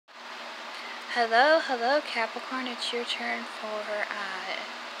Hello Capricorn, it's your turn for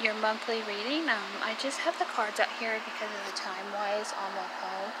your monthly reading. I just have the cards out here because of the time-wise on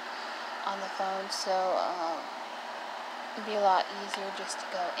the phone, so it'd be a lot easier just to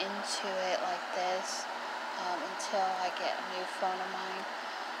go into it like this until I get a new phone of mine.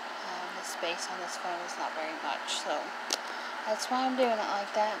 The space on this phone is not very much, so that's why I'm doing it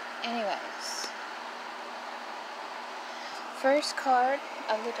like that. Anyways, first card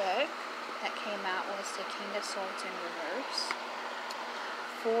of the deck that came out was the King of Swords in reverse,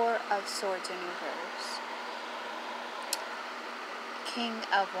 Four of Swords in reverse, King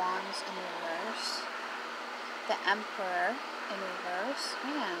of Wands in reverse, the Emperor in reverse.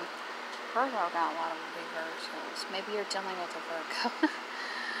 Man, Virgo got a lot of reversals. Maybe you're dealing with a Virgo.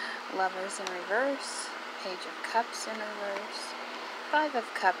 Lovers in reverse, Page of Cups in reverse, Five of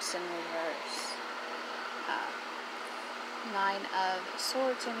Cups in reverse, Nine of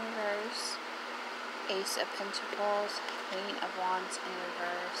Swords in reverse, Ace of Pentacles, Queen of Wands in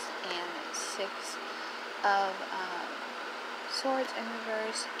reverse, and Six of Swords in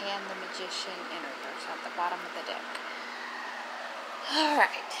reverse, and the Magician in reverse at the bottom of the deck.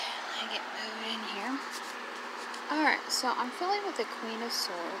 Alright, I get moved in here. Alright, so I'm feeling with the Queen of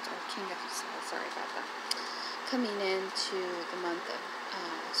Swords, or King of Swords, sorry about that, coming into the month of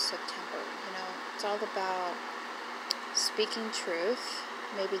September. You know, it's all about speaking truth.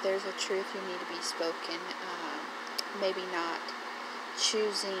 Maybe there's a truth you need to be spoken. Maybe not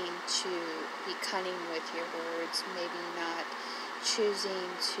choosing to be cunning with your words. Maybe not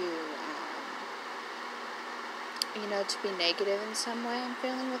choosing to, to be negative in some way. I'm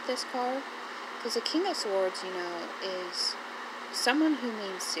feeling with this card. Because the King of Swords, is someone who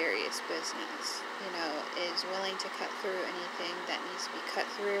means serious business. Is willing to cut through anything that needs to be cut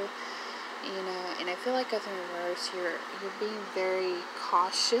through. And I feel like in reverse, you're being very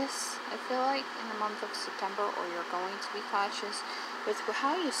cautious, I feel like, in the month of September, or you're going to be cautious with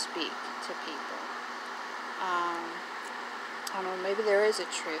how you speak to people. I don't know, maybe there is a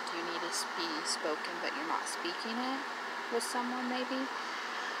truth you need to be spoken, but you're not speaking it with someone, maybe.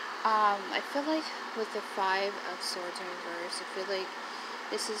 I feel like with the Five of Swords in reverse, I feel like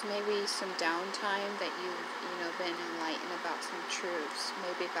this is maybe some downtime that you've, been enlightened about some truths,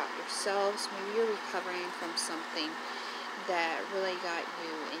 maybe about yourselves. Maybe you're recovering from something that really got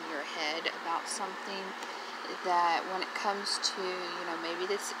you in your head about something that when it comes to, maybe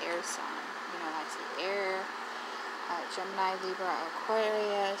this air sign, I see air, Gemini, Libra,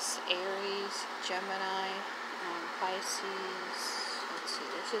 Aquarius, Aries, Gemini, Pisces, let's see,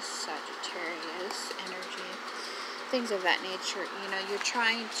 this is Sagittarius energy, things of that nature. You're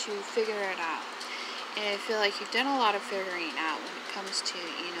trying to figure it out. And I feel like you've done a lot of figuring out when it comes to,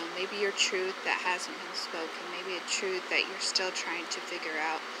 maybe your truth that hasn't been spoken, maybe a truth that you're still trying to figure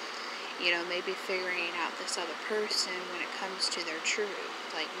out, maybe figuring out this other person when it comes to their truth.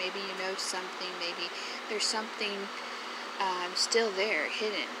 Like maybe you know something, maybe there's something still there,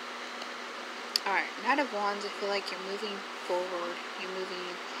 hidden. Alright, Knight of Wands, I feel like you're moving forward, you're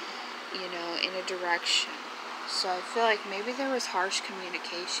moving, in a direction. So I feel like maybe there was harsh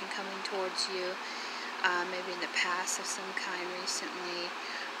communication coming towards you, maybe in the past of some kind recently,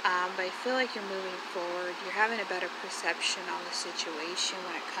 but I feel like you're moving forward. You're having a better perception on the situation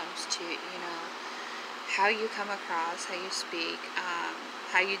when it comes to, how you come across, how you speak,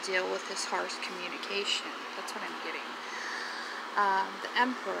 how you deal with this harsh communication. That's what I'm getting. The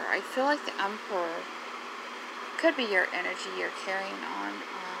Emperor, I feel like the Emperor could be your energy you're carrying on.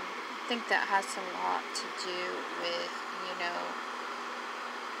 I think that has a lot to do with,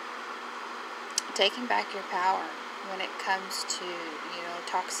 taking back your power when it comes to,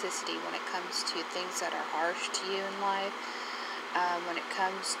 toxicity, when it comes to things that are harsh to you in life, when it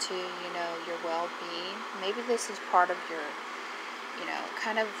comes to, your well-being. Maybe this is part of your,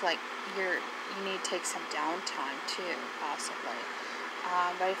 kind of like you need to take some downtime too, possibly.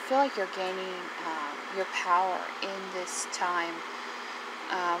 But I feel like you're gaining your power in this time.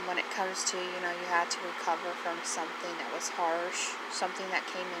 When it comes to, you had to recover from something that was harsh, something that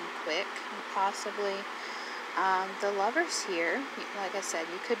came in quick, possibly. The Lovers here, like I said,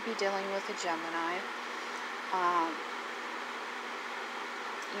 you could be dealing with a Gemini.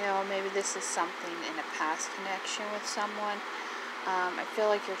 Maybe this is something in a past connection with someone. I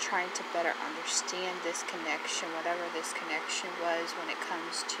feel like you're trying to better understand this connection, whatever this connection was, when it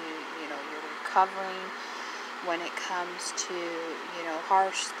comes to, your recovering, when it comes to,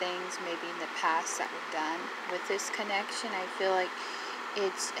 harsh things maybe in the past that were done with this connection. I feel like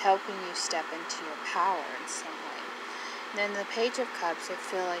it's helping you step into your power in some way. And then the Page of Cups, I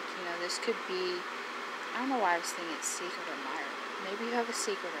feel like, this could be, I don't know why I was thinking it's secret admirer. Maybe you have a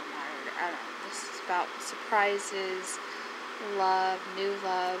secret admirer I don't know, this is about surprises, love, new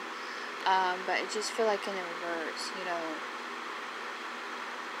love, but I just feel like in the reverse, you know,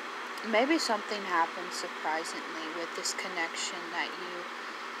 maybe something happened surprisingly with this connection that you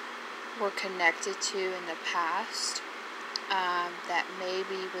were connected to in the past, that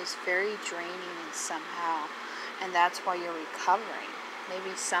maybe was very draining and somehow, and that's why you're recovering.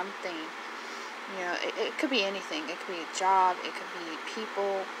 Maybe something, you know, it could be anything. It could be a job, it could be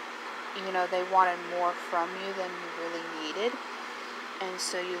people, you know, they wanted more from you than you really needed, and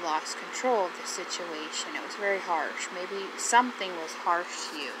so you lost control of the situation. It was very harsh. Maybe something was harsh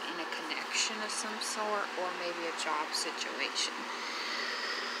to you in a connection of some sort, or maybe a job situation.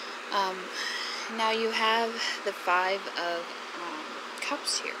 Now you have the Five of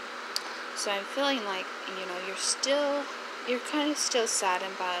Cups here. So I'm feeling like, you know, you're kind of still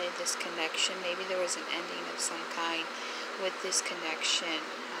saddened by this connection. Maybe there was an ending of some kind with this connection,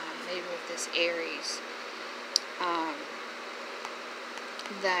 maybe with this Aries,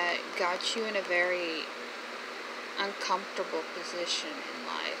 that got you in a very uncomfortable position in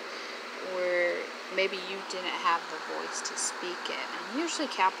life, where maybe you didn't have the voice to speak it. And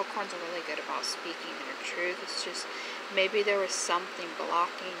usually Capricorns are really good about speaking their truth. It's just maybe there was something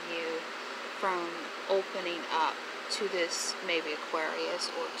blocking you from opening up to this, maybe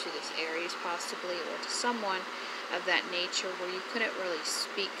Aquarius, or to this Aries possibly, or to someone of that nature, where you couldn't really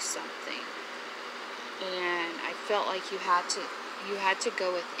speak something. And I felt like you had to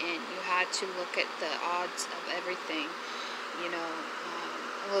go within. You had to look at the odds of everything, you know,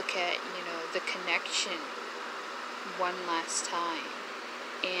 look at, you know, the connection one last time.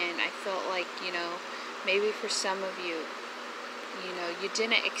 And I felt like, you know, maybe for some of you, you know, you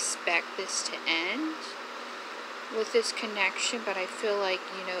didn't expect this to end with this connection, but I feel like,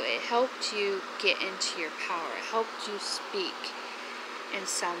 you know, it helped you get into your power. It helped you speak in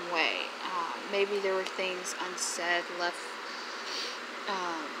some way. Maybe there were things unsaid, left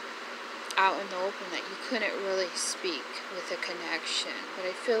out in the open, that you couldn't really speak with a connection. But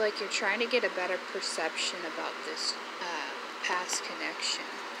I feel like you're trying to get a better perception about this past connection.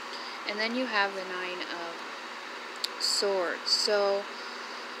 And then you have the Nine of Swords. So,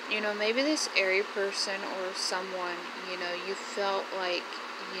 you know, maybe this Aries person or someone, you know, you felt like,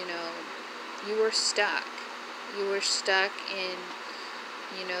 you know, you were stuck. You were stuck in,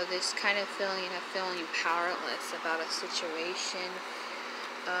 you know, this kind of feeling of feeling powerless about a situation.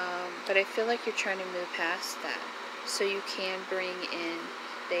 But I feel like you're trying to move past that, so you can bring in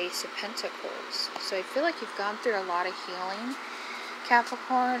the Ace of Pentacles. So I feel like you've gone through a lot of healing,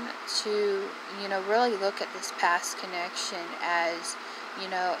 Capricorn, to, you know, really look at this past connection as, you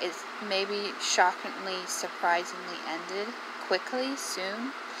know, it's maybe shockingly, surprisingly ended quickly,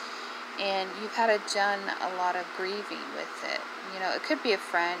 soon. And you've had to done a lot of grieving with it. You know, it could be a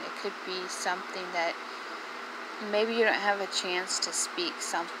friend, it could be something that maybe you don't have a chance to speak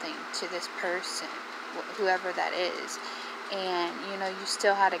something to this person, whoever that is, and, you know, you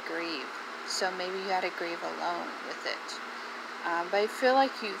still had to grieve. So maybe you had to grieve alone with it. But I feel like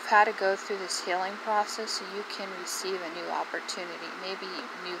you've had to go through this healing process so you can receive a new opportunity, maybe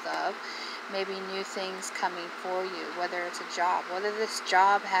new love, maybe new things coming for you, whether it's a job, whether this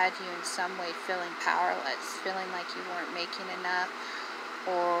job had you in some way feeling powerless, feeling like you weren't making enough,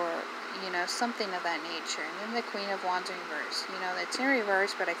 or, you know, something of that nature. And then the Queen of Wands in reverse. You know, it's in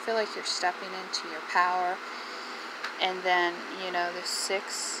reverse, but I feel like you're stepping into your power. And then, you know, the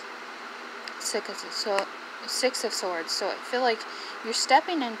Six of Swords. So I feel like you're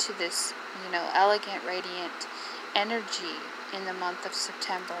stepping into this, you know, elegant, radiant energy in the month of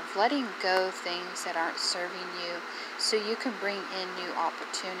September, of letting go of things that aren't serving you, so you can bring in new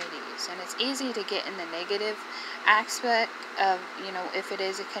opportunities. And it's easy to get in the negative aspect of, you know, if it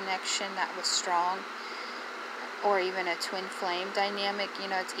is a connection that was strong, or even a twin flame dynamic. You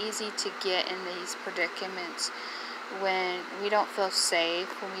know, it's easy to get in these predicaments when we don't feel safe,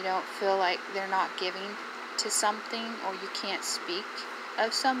 when we don't feel like they're not giving to something, or you can't speak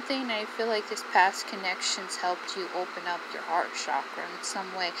of something. And I feel like this past connections helped you open up your heart chakra in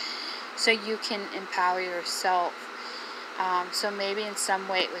some way, so you can empower yourself. So maybe in some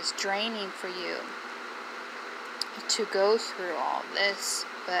way it was draining for you to go through all this,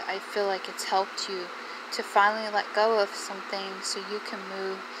 but I feel like it's helped you to finally let go of some things, so you can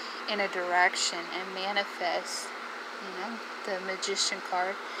move in a direction and manifest, you know, the Magician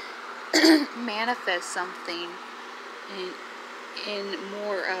card, manifest something in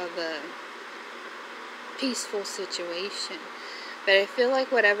more of a peaceful situation. But I feel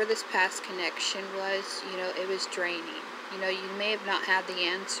like whatever this past connection was, you know, it was draining. You know, you may have not had the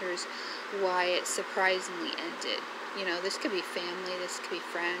answers why it surprisingly ended. You know, this could be family, this could be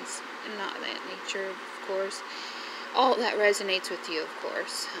friends, and not that nature, of course. All that resonates with you, of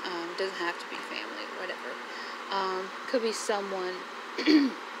course. Doesn't have to be family, whatever. Could be someone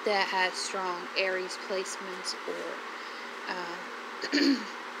that has strong Aries placements, or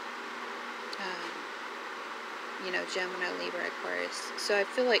you know, Gemini, Libra, Aquarius. So I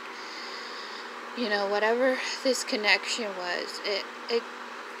feel like, you know, whatever this connection was, it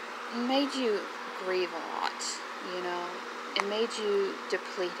made you grieve a lot, you know. It made you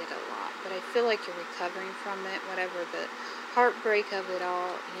depleted a lot. But I feel like you're recovering from it, whatever the heartbreak of it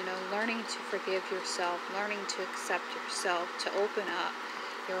all, you know, learning to forgive yourself, learning to accept yourself, to open up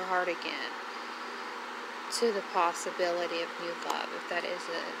your heart again to the possibility of new love, if that is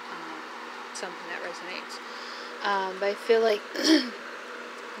something that resonates. But I feel like,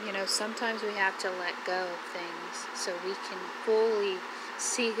 you know, sometimes we have to let go of things so we can fully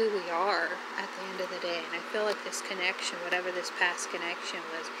see who we are at the end of the day. And I feel like this connection, whatever this past connection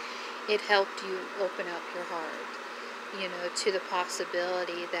was, it helped you open up your heart, you know, to the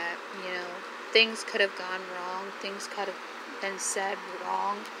possibility that, you know, things could have gone wrong, things could have been said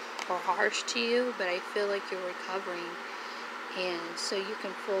wrong or harsh to you, but I feel like you're recovering, and so you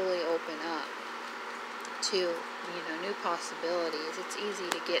can fully open up to, you know, new possibilities. It's easy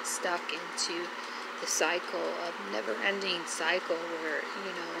to get stuck into the cycle of never-ending cycle where,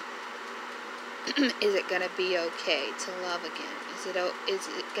 you know, is it going to be okay to love again? Is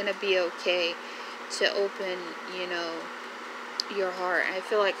it going to be okay to open, you know, your heart? And I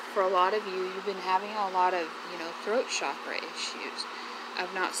feel like for a lot of you, you've been having a lot of, you know, throat chakra issues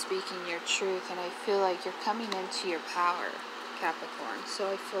of not speaking your truth, and I feel like you're coming into your power, Capricorn.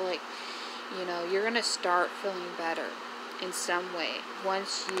 So I feel like, you know, you're going to start feeling better in some way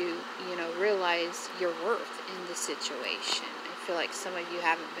once you know, realize your worth in the situation. I feel like some of you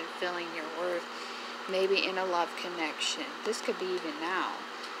haven't been feeling your worth, maybe in a love connection. This could be even now,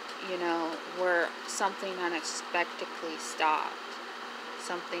 you know, where something unexpectedly stopped.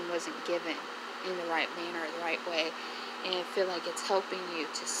 Something wasn't given in the right manner, the right way. And I feel like it's helping you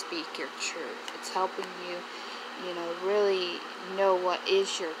to speak your truth. It's helping you, you know, really know what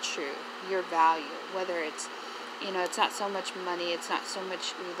is your truth, your value. Whether it's, you know, it's not so much money, it's not so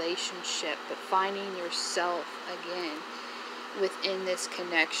much relationship, but finding yourself again within this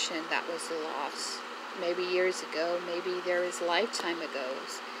connection that was lost. Maybe years ago, maybe there was lifetime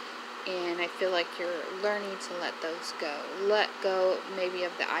ago's. And I feel like you're learning to let those go. Let go maybe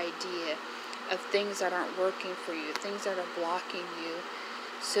of the idea of things that aren't working for you, things that are blocking you,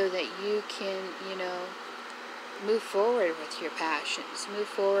 so that you can, you know, move forward with your passions, move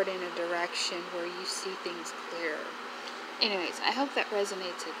forward in a direction where you see things clearer. Anyways, I hope that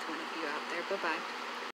resonates with one of you out there. Bye-bye.